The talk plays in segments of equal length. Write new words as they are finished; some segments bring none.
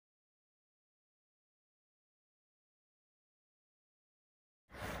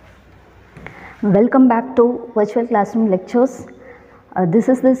Welcome back to Virtual Classroom Lectures. This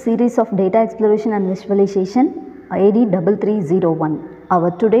is the series of Data Exploration and Visualization, AD3301. Our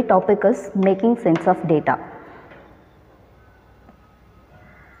today topic is Making Sense of Data.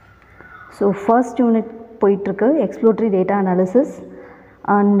 So first unit போயிட்டிருக்கு Exploratory Data Analysis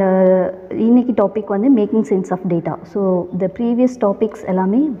and இன்னைக்கு topic வந்து Making Sense of Data. So the previous topics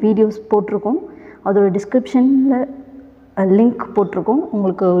எல்லாமே videos போட்டிருக்கோம், அதோட டிஸ்கிரிப்ஷனில் link போட்டிருக்கோம்,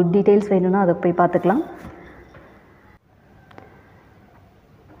 உங்களுக்கு details வேணும்னா அதை போய் பார்த்துக்கலாம்.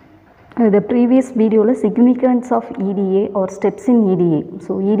 The previous வீடியோவில் significance of EDA or steps in EDA.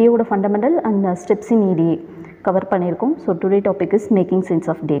 So EDA ஓட fundamental and steps in EDA cover பண்ணியிருக்கோம். So today topic is making sense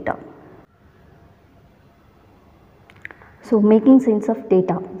of data. So making sense of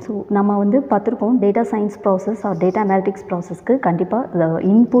data. So நம்ம வந்து பார்த்துருக்கோம் data science process or data analytics processக்கு கண்டிப்பாக the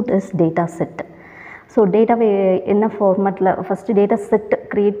input is data set. So டேட்டாவை என்ன ஃபார்மேட்டில் first data set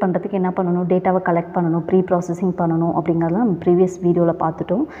create பண்ணுறதுக்கு என்ன பண்ணணும், டேட்டாவை கலெக்ட் பண்ணணும், ப்ரீ ப்ராசஸிங் பண்ணணும் அப்படிங்கிறதெல்லாம் நம்ம ப்ரீவியஸ் வீடியோவில்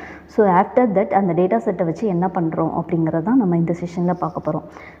பார்த்துட்டோம். ஸோ ஆஃப்டர் தட் அந்த டேட்டா செட்டை வச்சு என்ன பண்ணுறோம் அப்படிங்கிறது தான் நம்ம இந்த செஷனில் பார்க்க போகிறோம்.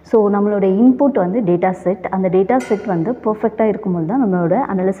 ஸோ நம்மளோட இன்புட் வந்து டேட்டா செட், அந்த டேட்டா செட் வந்து பர்ஃபெக்டாக இருக்கும்போது தான் நம்மளோட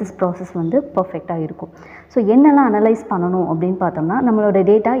அனலிசிஸ் ப்ராசஸ் வந்து பர்ஃபெக்டாக இருக்கும். ஸோ என்னெல்லாம் அனலைஸ் பண்ணணும் அப்படின்னு பார்த்தோம்னா, நம்மளோட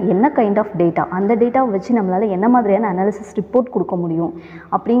டேட்டா என்ன கைண்ட் ஆஃப் டேட்டா, அந்த டேட்டாவை வச்சு நம்மளால் என்ன மாதிரியான அனாலிசிஸ் ரிப்போர்ட் கொடுக்க முடியும்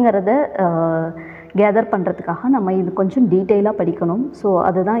அப்படிங்கிறத கேதர் பண்ணுறதுக்காக நம்ம இது கொஞ்சம் டீட்டெயிலாக படிக்கணும். ஸோ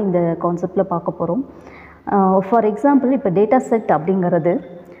அதுதான் இந்த கான்செப்டில் பார்க்க போகிறோம். ஃபார் எக்ஸாம்பிள், இப்போ டேட்டா செட் அப்படிங்கிறது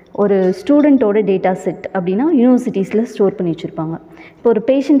ஒரு ஸ்டூடெண்ட்டோட டேட்டா செட் அப்படின்னா யூனிவர்சிட்டிஸில் ஸ்டோர் பண்ணி வச்சுருப்பாங்க. இப்போ ஒரு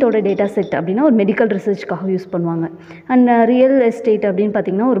பேஷண்ட்டோட டேட்டா செட் அப்படின்னா ஒரு மெடிக்கல் ரிசர்ச்க்காக யூஸ் பண்ணுவாங்க. அண்ட் ரியல் எஸ்டேட் அப்படின்னு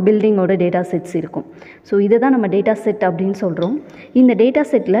பார்த்திங்கன்னா ஒரு பில்டிங்கோட டேட்டா செட்ஸ் இருக்கும். ஸோ இதை தான் நம்ம டேட்டா செட் அப்படின்னு சொல்கிறோம். இந்த data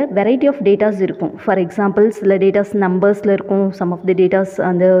settle variety of datas இருக்கும். ஃபார் எக்ஸாம்பிள், சில டேட்டாஸ் நம்பர்ஸில் இருக்கும், சம் ஆஃப் த டேட்டாஸ்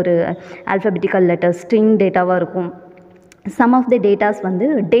அந்த ஒரு ஆல்ஃபபெட்டிக்கல் லெட்டர்ஸ் ஸ்ட்ரிங் டேட்டாவாக இருக்கும். சம் ஆஃப் த டேட்டாஸ் வந்து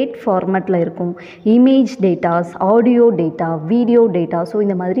டேட் ஃபார்மேட்டில் இருக்கும், image datas, audio data, video data. So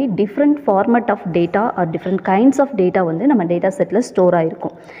இந்த மாதிரி different format of data are different kinds of data வந்து நம்ம டேட்டா செட்டில் ஸ்டோர்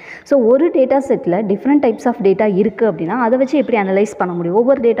ஆகிருக்கும். ஸோ ஒரு data settle different types of data இருக்குது அப்படின்னா அதை வச்சு எப்படி அனலைஸ் பண்ண முடியும்?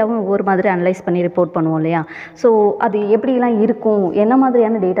 ஒவ்வொரு டேட்டாவும் ஒவ்வொரு மாதிரி அனலைஸ் பண்ணி ரிப்போர்ட் பண்ணுவோம் இல்லையா? ஸோ அது எப்படிலாம் இருக்கும், என்ன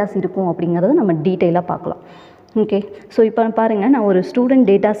மாதிரியான டேட்டாஸ் இருக்கும் அப்படிங்கிறத நம்ம டீட்டெயிலாக பார்க்கலாம். ஓகே, ஸோ இப்போ பாருங்கள், நான் ஒரு ஸ்டூடெண்ட்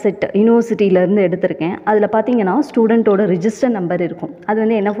டேட்டா செட் யூனிவர்சிட்டியிலேருந்து எடுத்திருக்கேன். அதில் பார்த்தீங்கன்னா ஸ்டூடெண்ட்டோட ரிஜிஸ்டர் நம்பர் இருக்கும். அது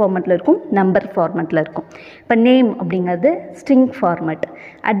வந்து என்ன ஃபார்மேட்டில் இருக்கும்? நம்பர் ஃபார்மேட்டில் இருக்கும். இப்போ நேம் அப்படிங்கிறது ஸ்ட்ரிங் ஃபார்மேட்,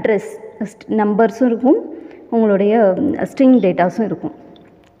 அட்ரஸ் நம்பர்ஸும் இருக்கும், உங்களுடைய ஸ்ட்ரிங் டேட்டாஸும் இருக்கும்.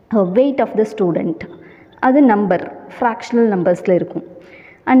 வெயிட் ஆஃப் த ஸ்டூடெண்ட் அது நம்பர் ஃப்ராக்ஷனல் நம்பர்ஸில் இருக்கும்.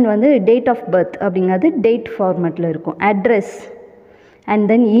 அண்ட் வந்து டேட் ஆஃப் பர்த் அப்படிங்கிறது டேட் ஃபார்மேட்டில் இருக்கும். Address and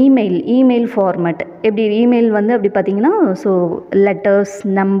then email format. எப்படி இமெயில் வந்து அப்படி பார்த்திங்கன்னா, so letters,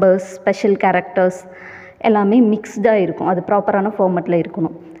 numbers, special characters எல்லாமே மிக்ஸ்டாக இருக்கும், அது ப்ராப்பரான ஃபார்மேட்டில்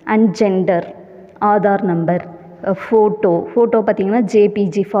இருக்கணும். And gender, Aadhaar number, photo பார்த்திங்கன்னா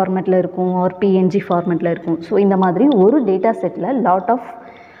ஜேபிஜி ஃபார்மேட்டில் இருக்கும் ஆர் பிஎன்ஜி ஃபார்மேட்டில் இருக்கும். ஸோ இந்த மாதிரி ஒரு data settle lot of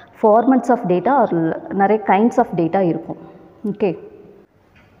formats of data R நிறைய கைண்ட்ஸ் ஆஃப் டேட்டா இருக்கும். ஓகே,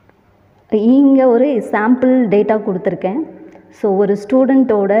 இங்கே ஒரு சாம்பிள் டேட்டா கொடுத்துருக்கேன். ஸோ ஒரு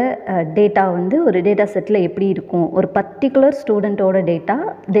ஸ்டூடெண்ட்டோட டேட்டா வந்து ஒரு டேட்டா செட்டில் எப்படி இருக்கும், ஒரு பர்டிகுலர் ஸ்டூடெண்ட்டோட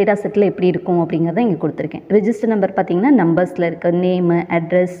டேட்டா செட்டில் எப்படி இருக்கும் அப்படிங்கிறத இங்கே கொடுத்துருக்கேன். ரிஜிஸ்டர் நம்பர் பார்த்திங்கன்னா நம்பர்ஸில் இருக்குது, name,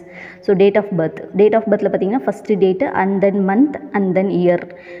 address. So date of பர்த்தில் பார்த்திங்கன்னா first date and then month and then year.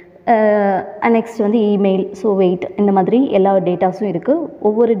 Next வந்து இமெயில், ஸோ வெயிட், இந்த மாதிரி எல்லா டேட்டாஸும் இருக்குது.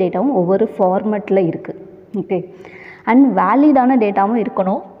 ஒவ்வொரு டேட்டாவும் ஒவ்வொரு ஃபார்மேட்டில் இருக்குது. ஓகே, அண்ட் வேலிடான டேட்டாவும்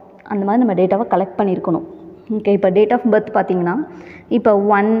இருக்கணும். அந்த மாதிரி நம்ம டேட்டாவை கலெக்ட் பண்ணியிருக்கணும். ஓகே, இப்போ டேட் ஆஃப் பர்த் பார்த்திங்கன்னா இப்போ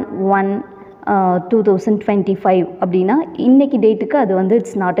 1/1/2025 அப்படின்னா இன்றைக்கி டேட்டுக்கு அது வந்து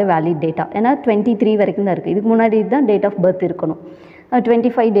it's not a valid data. ஏன்னா 23 வரைக்கும் தான் இருக்குது. இதுக்கு முன்னாடி தான் டேட் ஆஃப் பர்த் இருக்கணும்.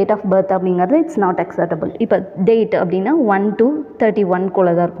 25 டேட் ஆஃப் பர்த் அப்படிங்கிறது இட்ஸ் நாட் அக்செப்டபிள். இப்போ டேட் அப்படின்னா 1 to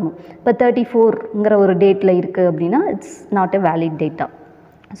 31 தான் இருக்கணும். இப்போ 34ங்கிற ஒரு டேட்டில் இருக்குது அப்படின்னா it's not a valid data.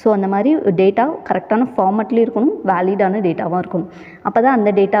 So அந்த மாதிரி டேட்டா கரெக்டான ஃபார்மேட்லேயும் இருக்கணும், வேலிடான டேட்டாவாக இருக்கணும். அப்போ தான் அந்த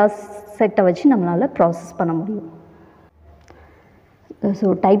டேட்டா செட்டை வச்சு நம்மளால் ப்ராசஸ் பண்ண முடியும். ஸோ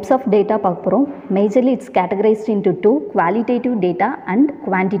டைப்ஸ் ஆஃப் டேட்டா பார்க்க போகிறோம். Majorly it's categorised into 2, qualitative data and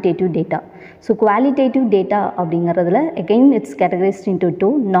quantitative data. So qualitative data அப்படிங்கிறதுல again it's categorised into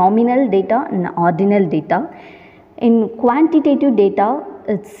 2, nominal data and ordinal data. In quantitative data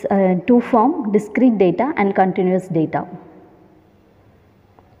it's 2 form, discrete data and continuous data.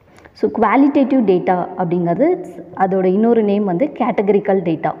 So qualitative data அப்படிங்கிறது அதோட இன்னொரு name வந்து categorical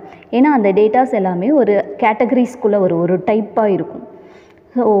data. ஏன்னா அந்த datas எல்லாமே ஒரு கேட்டகரிஸ்குள்ளே ஒரு டைப்பாக இருக்கும்.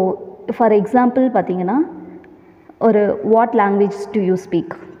 ஸோ ஃபார் எக்ஸாம்பிள் பார்த்திங்கன்னா ஒரு what language to you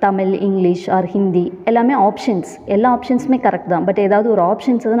speak, Tamil, English or Hindi, எல்லாமே ஆப்ஷன்ஸ். எல்லா ஆப்ஷன்ஸுமே கரெக்ட் தான், பட் ஏதாவது ஒரு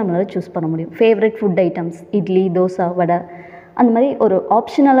ஆப்ஷன்ஸை தான் நம்மளால் சூஸ் பண்ண முடியும். Favourite food items, idli, dosa, வடை, அந்த மாதிரி ஒரு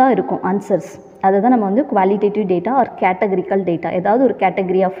ஆப்ஷனலாக இருக்கும் ஆன்சர்ஸ். அதை தான் நம்ம வந்து qualitative data R categorical data, ஏதாவது ஒரு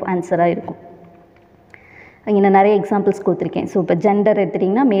கேட்டகரி ஆஃப் ஆன்சராக இருக்கும். இங்கே நான் நிறைய எக்ஸாம்பிள்ஸ் கொடுத்துருக்கேன். ஸோ இப்போ ஜெண்டர்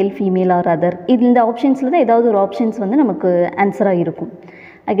எடுத்துட்டிங்கன்னா மேல், ஃபீமேல் ஆர் அதர், இந்த ஆப்ஷன்ஸில் தான் ஏதாவது ஒரு ஆப்ஷன்ஸ் வந்து நமக்கு ஆன்சராக இருக்கும்.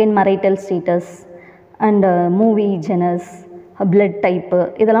 Again marital status and movie ஜெனர்ஸ், blood type,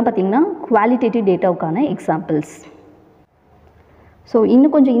 இதெல்லாம் பார்த்திங்கன்னா குவாலிட்டேட்டிவ் டேட்டாவுக்கான எக்ஸாம்பிள்ஸ். ஸோ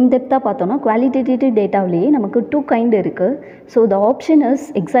இன்னும் கொஞ்சம் இன்டெப்த்தாக பார்த்தோன்னா குவாலிட்டேட்டிவ் டேட்டாவிலேயே நமக்கு 2 கைண்ட் இருக்குது. So the option is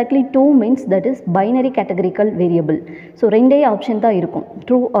exactly 2 means that is binary categorical variable. So 2 option தான் இருக்கும்,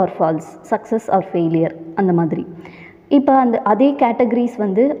 true or false, success R failure, அந்த மாதிரி. இப்போ அதே கேட்டகரிஸ்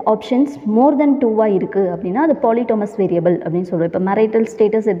வந்து ஆப்ஷன்ஸ் மோர் தென் 2 இருக்குது அப்படின்னா அது பாலிடாமஸ் வேரியபிள் அப்படின்னு சொல்கிறோம். இப்போ marital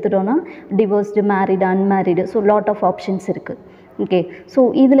status எடுத்துட்டோன்னா divorced, married, unmarried, so lot of options இருக்குது. ஓகே, ஸோ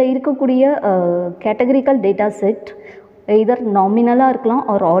இதில் இருக்கக்கூடிய கேட்டகரிக்கல் டேட்டா செட் எய்தர் நாமினலாக இருக்கலாம்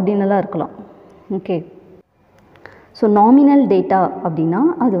ஆர் ஆர்டினலாக இருக்கலாம். ஓகே, ஸோ நாமினல் டேட்டா அப்படின்னா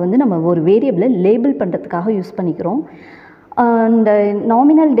அது வந்து நம்ம ஒரு வேரியபிளை லேபிள் பண்ணுறதுக்காக யூஸ் பண்ணிக்கிறோம். அந்த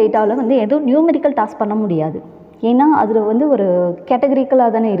நாமினல் டேட்டாவில் வந்து எதுவும் நியூமெரிக்கல் டாஸ்க் பண்ண முடியாது, ஏன்னா அதில் வந்து ஒரு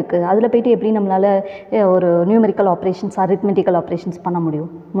கேட்டகரிக்கலாக தானே இருக்குது. அதில் போய்ட்டு எப்படி நம்மளால் ஒரு நியூமெரிக்கல் ஆப்ரேஷன்ஸ், அரித்மெட்டிக்கல் ஆப்ரேஷன்ஸ் பண்ண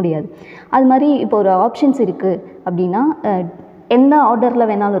முடியாது. அது மாதிரி இப்போ ஒரு ஆப்ஷன்ஸ் இருக்குது அப்படின்னா எந்த ஆர்டரில்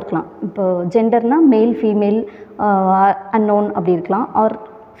வேணாலும் இருக்கலாம். இப்போ ஜெண்டர்னால் மேல், ஃபீமேல், அன்னோன் அப்படி இருக்கலாம், ஆர்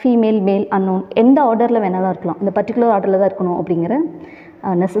ஃபீமேல், மேல், அன்னோன், எந்த ஆர்டரில் வேணாலும் இருக்கலாம். இந்த பர்டிகுலர் ஆர்டரில் தான் இருக்கணும் அப்படிங்கிற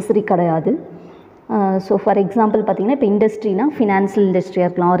நெசசரி கிடையாது. ஸோ ஃபார் எக்ஸாம்பிள் பார்த்திங்கன்னா இப்போ இண்டஸ்ட்ரினா ஃபினான்ஷியல் இண்டஸ்ட்ரியாக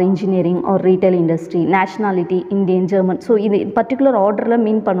இருக்கலாம், R engineering or retail industry, nationality Indian, German, so இது பர்டிகுலர் ஆர்டரில்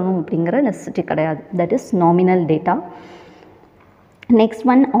மீன் பண்ணணும் அப்படிங்கிற நெசசிட்டி கிடையாது. That is nominal data. Next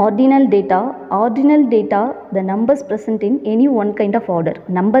one, ordinal data. Ordinal data, the numbers present in any one kind of order.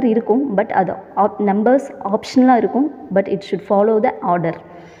 Number இருக்கும், but அது numbers ஆப்ஷனலாக இருக்கும், but it should follow the order.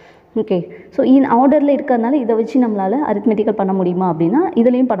 Okay, so இந்த ஆர்டரில் இருக்கிறதுனால இதை வச்சு நம்மளால் அரித்மெட்டிக்கல் பண்ண முடியுமா அப்படின்னா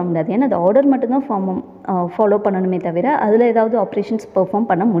இதுலேயும் பண்ண முடியாது. ஏன்னா அது ஆர்டர் மட்டும்தான் ஃபாலோ பண்ணணுமே தவிர அதில் ஏதாவது ஆப்ரேஷன்ஸ் பெர்ஃபார்ம்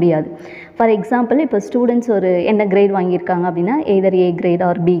பண்ண முடியாது. ஃபார் எக்ஸாம்பிள் இப்போ ஸ்டூடெண்ட்ஸ் ஒரு என்ன கிரேட் வாங்கியிருக்காங்க அப்படின்னா எய்தர் ஏ great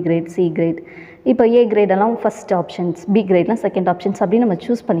R B great, C great. இப்போ ஏ கிரேடெல்லாம் first options, B கிரேட்லாம் second options அப்படின்னு நம்ம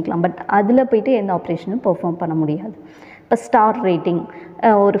சூஸ் பண்ணிக்கலாம், பட் அதில் போய்ட்டு எந்த ஆப்ரேஷனும் பெர்ஃபார்ம் பண்ண முடியாது. இப்போ ஸ்டார் ரேட்டிங்,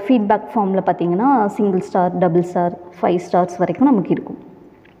 ஒரு ஃபீட்பேக் ஃபார்மில் பார்த்திங்கன்னா single star, double star, 5 stars வரைக்கும் நமக்கு இருக்கும்.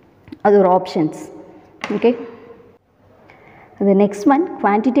 அது ஒரு ஆப்ஷன்ஸ். ஓகே, அது next one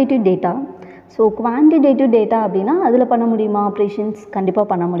quantitative data. So quantitative data அப்படின்னா அதில் பண்ண முடியுமா ஆப்ரேஷன்ஸ்? கண்டிப்பாக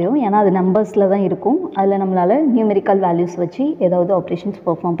பண்ண முடியும், ஏன்னா அது நம்பர்ஸில் தான் இருக்கும். அதில் நம்மளால் நியூமெரிக்கல் வேல்யூஸ் வச்சு ஏதாவது ஆப்ரேஷன்ஸ்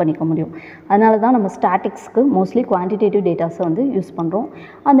பெர்ஃபார்ம் பண்ணிக்க முடியும். அதனால தான் நம்ம ஸ்டாட்டிக்ஸ்க்கு மோஸ்ட்லி குவான்டிடேட்டிவ் டேட்டாஸை வந்து யூஸ் பண்ணுறோம்.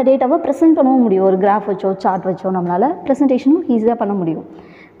 அந்த டேட்டாவை ப்ரெசென்ட் பண்ணவும் முடியும், ஒரு கிராஃப் வச்சோ சார்ட் வச்சோ நம்மளால் ப்ரெசன்டேஷனும் ஈஸியாக பண்ண முடியும்.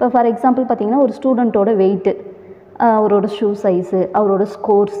 இப்போ ஃபார் எக்ஸாம்பிள் பார்த்திங்கன்னா ஒரு ஸ்டூடெண்ட்டோட வெயிட்டு, அவரோட ஷூ சைஸு, அவரோட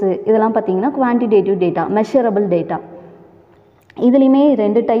ஸ்கோர்ஸு, இதெல்லாம் பார்த்திங்கன்னா குவான்டிடேட்டிவ் டேட்டா, மெஷரபிள் டேட்டா. இதுலேயுமே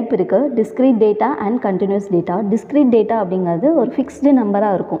 2 டைப் இருக்குது, discrete data and continuous data. Discrete data அப்படிங்கிறது ஒரு ஃபிக்ஸ்டு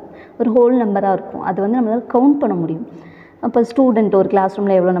நம்பராக இருக்கும், ஒரு ஹோல் நம்பராக இருக்கும். அது வந்து நம்மளால் கவுண்ட் பண்ண முடியும். அப்போ ஸ்டூடெண்ட் ஒரு கிளாஸ்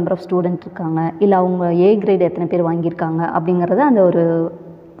ரூமில் எவ்வளோ நம்பர் ஆஃப் ஸ்டூடெண்ட் இருக்காங்க, இல்லை அவங்க ஏ கிரேட் எத்தனை பேர் வாங்கியிருக்காங்க அப்படிங்கிறத அந்த ஒரு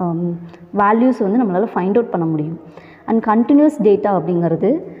வேல்யூஸ் வந்து நம்மளால் ஃபைண்ட் அவுட் பண்ண முடியும். அண்ட் கண்டினியூஸ் டேட்டா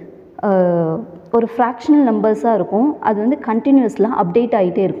அப்படிங்கிறது ஒரு ஃப்ராக்ஷனல் நம்பர்ஸாக இருக்கும், அது வந்து கண்டினியூஸில் அப்டேட்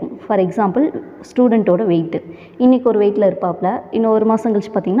ஆகிட்டே இருக்கும். ஃபார் எக்ஸாம்பிள் ஸ்டூடெண்ட்டோட வெயிட்டு, இன்றைக்கி ஒரு வெயிட்டில் இருப்பாப்பில், இன்னும் ஒரு மாதம்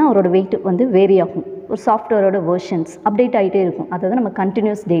கழிச்சு பார்த்திங்கன்னா அவரோட வெயிட் வந்து வேரி ஆகும். ஒரு சாஃப்ட்வேரோட வெர்ஷன்ஸ் அப்டேட் ஆகிட்டே இருக்கும், அதை தான் நம்ம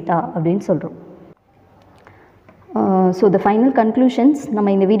கண்டினியூஸ் டேட்டா அப்படின்னு சொல்கிறோம். ஸோ த ஃபைனல் கன்க்ளூஷன்ஸ்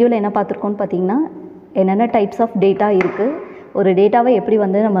நம்ம இந்த வீடியோவில் என்ன பார்த்துருக்கோம்னு பார்த்திங்கன்னா என்னென்ன டைப்ஸ் ஆஃப் டேட்டா இருக்குது, ஒரு டேட்டாவை எப்படி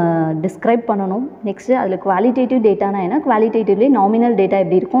வந்து நம்ம டிஸ்கிரைப் பண்ணணும், நெக்ஸ்ட்டு அதில் குவாலிட்டேட்டிவ் டேட்டானா என்ன, குவாலிட்டேட்டிவ்லேயே நாமினல் டேட்டா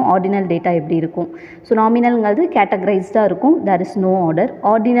எப்படி இருக்கும், ஆர்டினல் டேட்டா எப்படி இருக்கும். ஸோ நாமினல்ங்கிறது கேட்டகரைஸ்டாக இருக்கும், there is no order.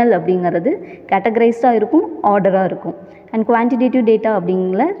 Ordinal அப்படிங்கிறது கேட்டகரைஸ்டாக இருக்கும், ஆர்டராக இருக்கும். அண்ட் குவான்டிடேட்டிவ் டேட்டா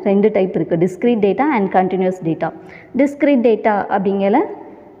அப்படிங்கிற 2 டைப் இருக்குது, discrete data and continuous data. Discrete data அப்படிங்கிற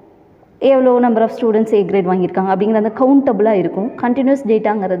எவ்வளோ number of students A great வாங்கியிருக்காங்க அப்படிங்கிற அந்த கவுண்டபுளாக இருக்கும். கண்டினியூஸ்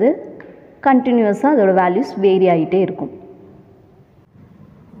டேட்டாங்கிறது கண்டினியூஸாக அதோட வேல்யூஸ் வேரி ஆகிட்டே இருக்கும்.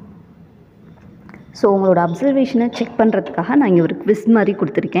 ஸோ உங்களோட அப்சர்வேஷனை செக் பண்ணுறதுக்காக நான் இங்கே ஒரு குவிஸ் மாதிரி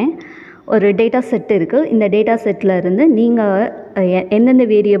கொடுத்துருக்கேன். ஒரு டேட்டா செட் இருக்குது, இந்த டேட்டா செட்டில் இருந்து நீங்கள் எந்தெந்த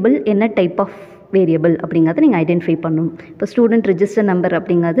வேரியபிள், என்ன டைப் ஆஃப் வேரியபிள் அப்படிங்கிறத நீங்கள் ஐடென்டிஃபை பண்ணணும். இப்போ ஸ்டூடெண்ட் ரிஜிஸ்டர் நம்பர்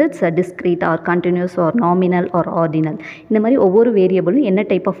அப்படிங்கிறது it's discrete R continuous R nominal R ordinal. இந்த மாதிரி ஒவ்வொரு வேரியபிளும் என்ன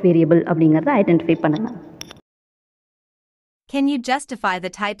டைப் ஆஃப் வேரியபிள் அப்படிங்கிறத ஐடென்டிஃபை பண்ணுங்கள். Can you justify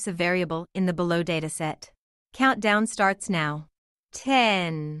the types of variable in the below dataset? Countdown starts now.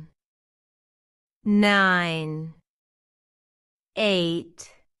 10, 9,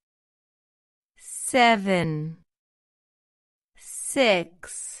 8, 7,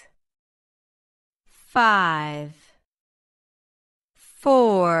 6, 5,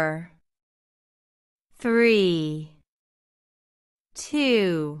 4, 3,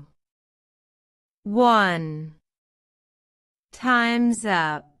 2, 1. Time's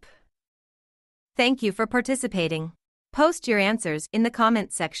up. Thank you for participating. Post your answers in the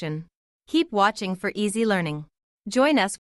comments section. Keep watching for easy learning. Join us